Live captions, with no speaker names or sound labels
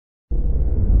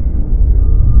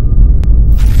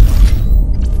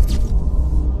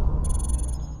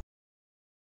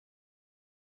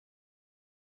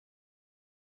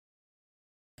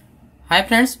Hi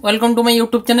friends, welcome to my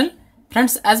YouTube channel.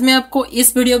 Friends, आज मैं आपको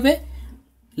इस वीडियो पे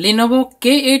Lenovo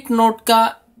K8 नोट का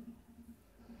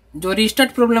जो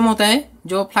रिस्टार्ट प्रॉब्लम होता है,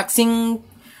 जो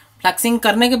फ्लैक्सिंग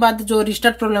करने के बाद जो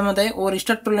रिस्टार्ट प्रॉब्लम होता है, वो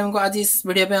रिस्टार्ट प्रॉब्लम को आज इस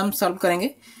वीडियो पे हम सॉल्व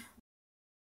करेंगे।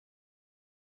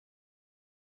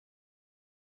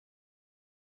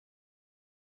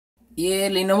 ये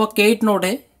Lenovo K8 नोट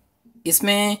है,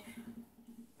 इसमें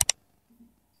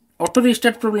ऑटो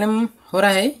रिस्टार्ट प्रॉब्लम हो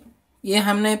रहा है। ये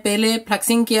हमने पहले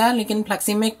फ्लैक्सिंग किया, लेकिन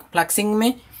फ्लैक्सिंग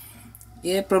में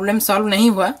ये प्रॉब्लम सॉल्व नहीं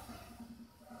हुआ।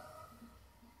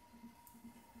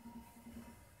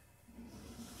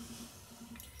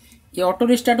 ये ऑटो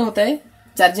रिस्टार्ट होता है,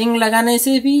 चार्जिंग लगाने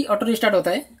से भी ऑटो रिस्टार्ट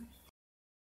होता है।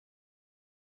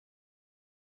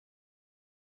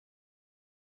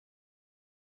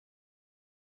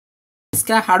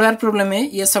 इसका हार्डवेयर प्रॉब्लम है,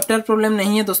 ये सॉफ्टवेयर प्रॉब्लम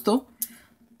नहीं है दोस्तों।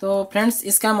 तो फ्रेंड्स,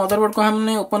 इसका मदरबोर्ड को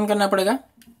हमने ओपन करना पड़ेगा।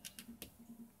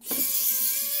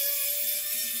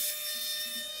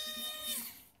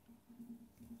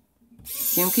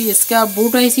 क्योंकि इसका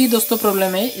बूट आईसी दोस्तों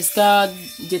प्रॉब्लम है। इसका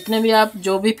जितने भी आप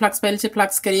जो भी फ्लक्स फाइल से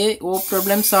फ्लक्स करिए, वो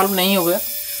प्रॉब्लम सॉल्व नहीं होगा।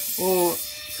 वो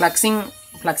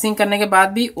फ्लक्सिंग करने के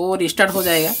बाद भी वो रिस्टार्ट हो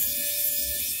जाएगा।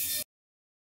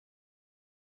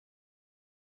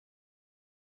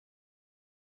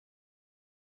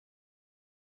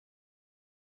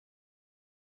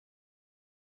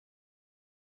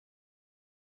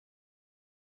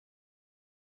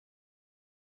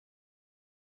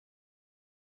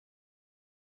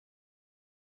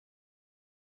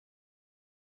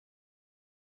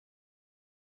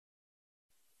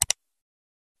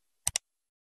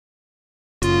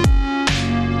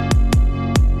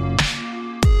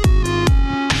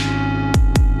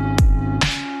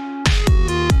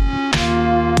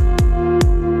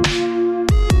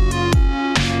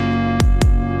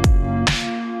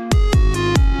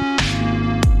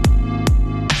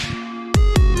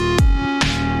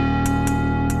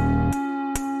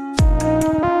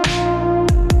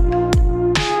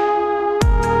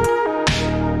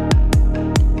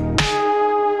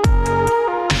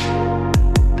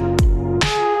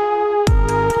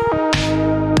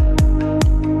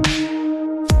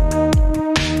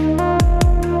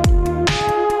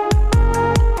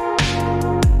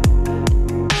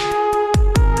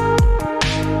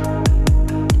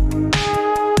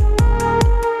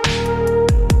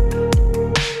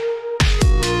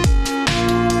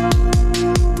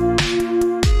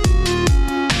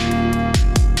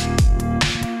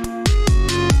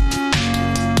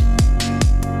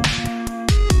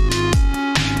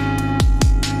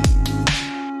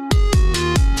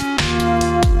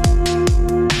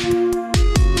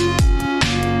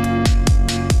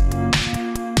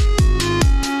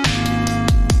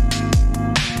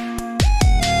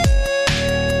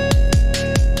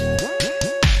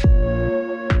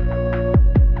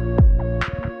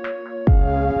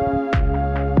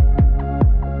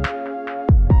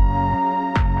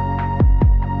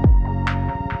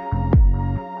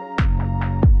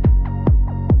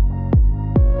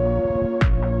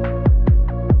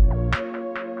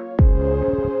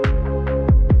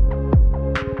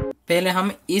 पहले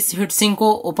हम इस हीटसिंक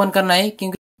को ओपन करना है,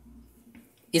 क्योंकि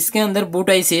इसके अंदर बूट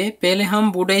आइस है। पहले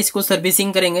हम बूट आइस को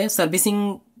सर्विसिंग करेंगे।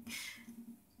 सर्विसिंग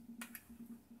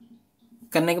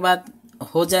करने के बाद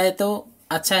हो जाए तो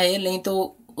अच्छा है, नहीं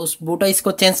तो उस बूट आइस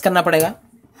को चेंज करना पड़ेगा।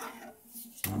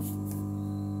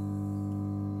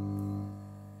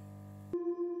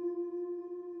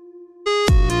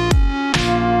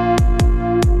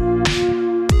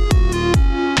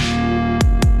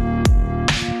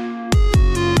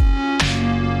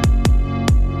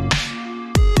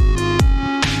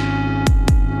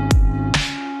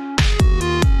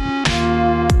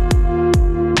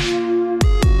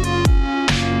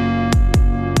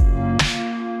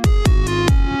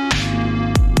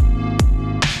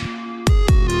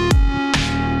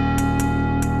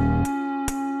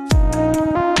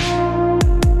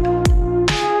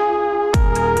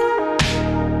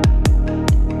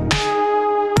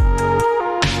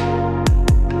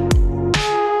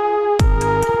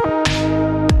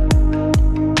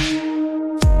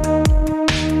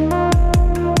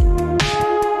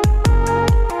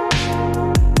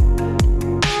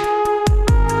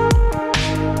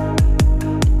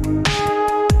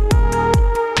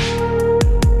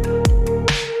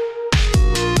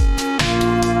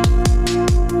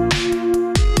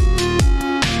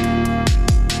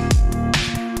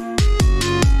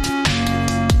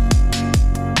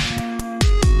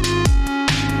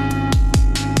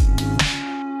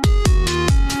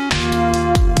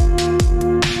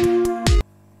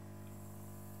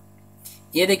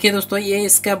 ये देखिए दोस्तों, ये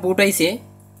इसका बूट आइस है।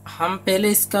 हम पहले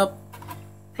इसका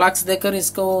फ्लक्स देकर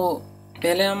इसको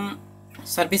पहले हम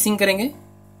सर्विसिंग करेंगे।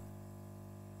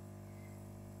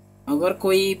 अगर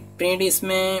कोई प्रिंट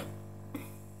इसमें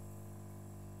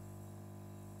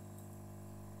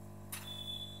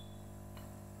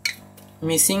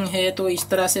मिसिंग है तो इस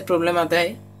तरह से प्रॉब्लम आता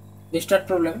है, रिस्टार्ट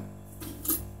प्रॉब्लम।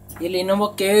 ये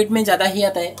Lenovo K8 में ज़्यादा ही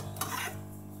आता है।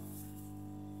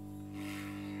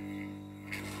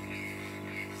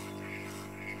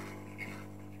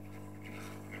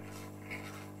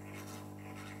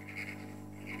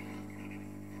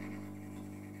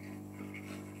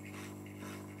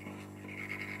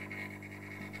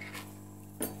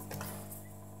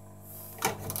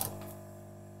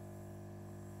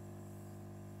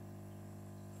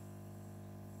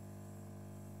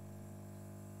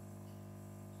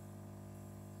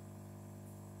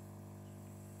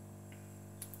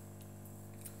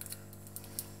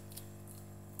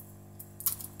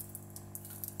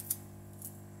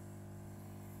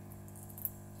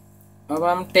 अब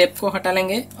हम टेप को हटा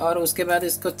लेंगे और उसके बाद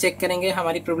इसको चेक करेंगे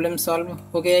हमारी प्रॉब्लम सॉल्व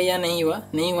हो गया या नहीं हुआ।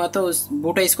 नहीं हुआ तो उस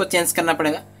बूट इसको चेंज करना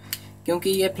पड़ेगा, क्योंकि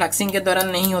ये फ्लैक्सिंग के दौरान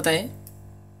नहीं होता है।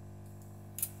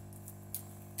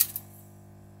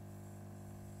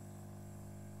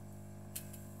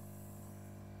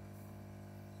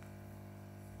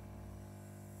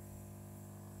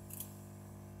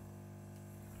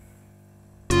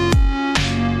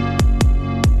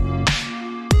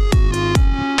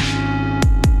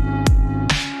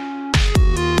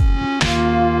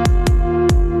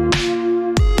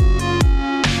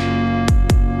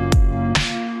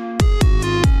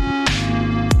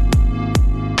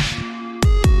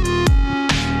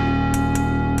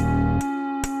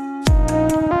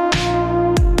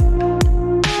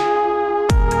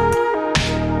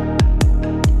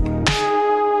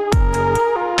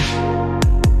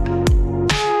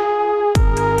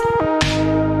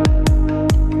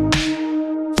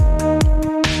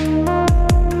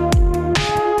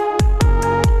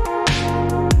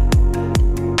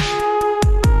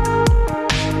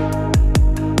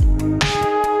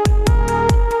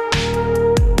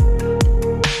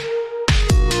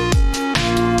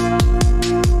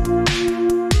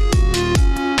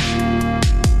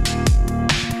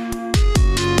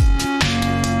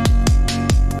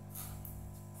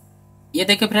 ये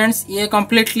देखिए फ्रेंड्स, ये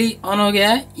कम्प्लीटली ऑन हो गया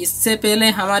है। इससे पहले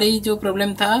हमारी जो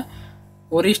प्रॉब्लम था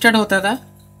वो रिस्टार्ट होता था,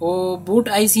 वो बूट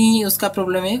आईसी ही उसका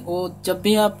प्रॉब्लम है। वो जब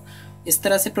भी आप इस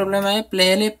तरह से प्रॉब्लम आए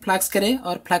पहले फ्लैक्स करें,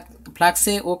 और फ्लैक्स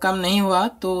से वो काम नहीं हुआ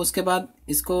तो उसके बाद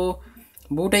इसको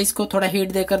बूट आइस को थोड़ा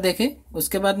हीट देकर देखे,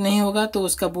 उसके बाद नहीं होगा तो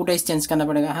उसका बूट आइस चेंज करना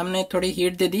पड़ेगा। हमने थोड़ी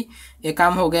हीट दे दी, ये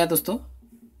काम हो गया दोस्तों।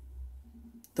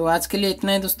 तो आज के लिए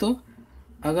इतना ही दोस्तों।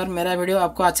 अगर मेरा वीडियो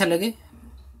आपको अच्छा लगे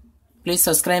प्लीज़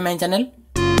सब्सक्राइब माय चैनल।